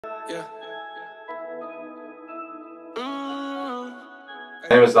My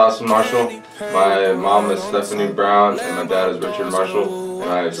name is Dawson Marshall. My mom is Stephanie Brown and my dad is Richard Marshall, and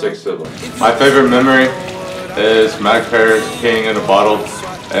I have 6 siblings. My favorite memory is Mac Parrish peeing in a bottle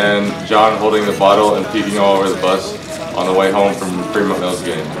and John holding the bottle and peeking all over the bus on the way home from Fremont Mills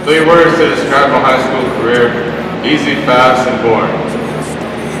game. 3 words to describe my high school career: easy, fast, and boring.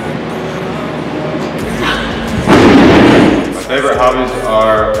 My favorite hobbies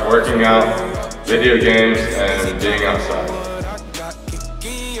are working out, video games, and being outside.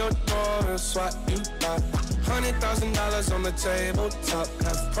 $100,000 on the tabletop.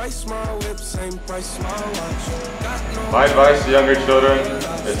 Half price my whip, same price my watch. My advice to younger children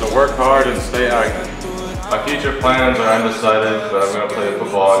is to work hard and stay active. My future plans are undecided, but I'm going to play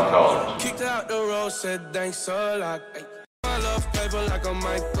football in college. Kicked out the road, said thanks a lot. I love paper like a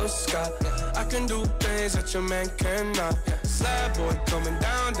Michael Scott. I can do things that your man cannot. Slab boy coming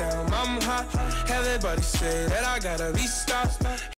down, I'm hot. Everybody say that I gotta restart.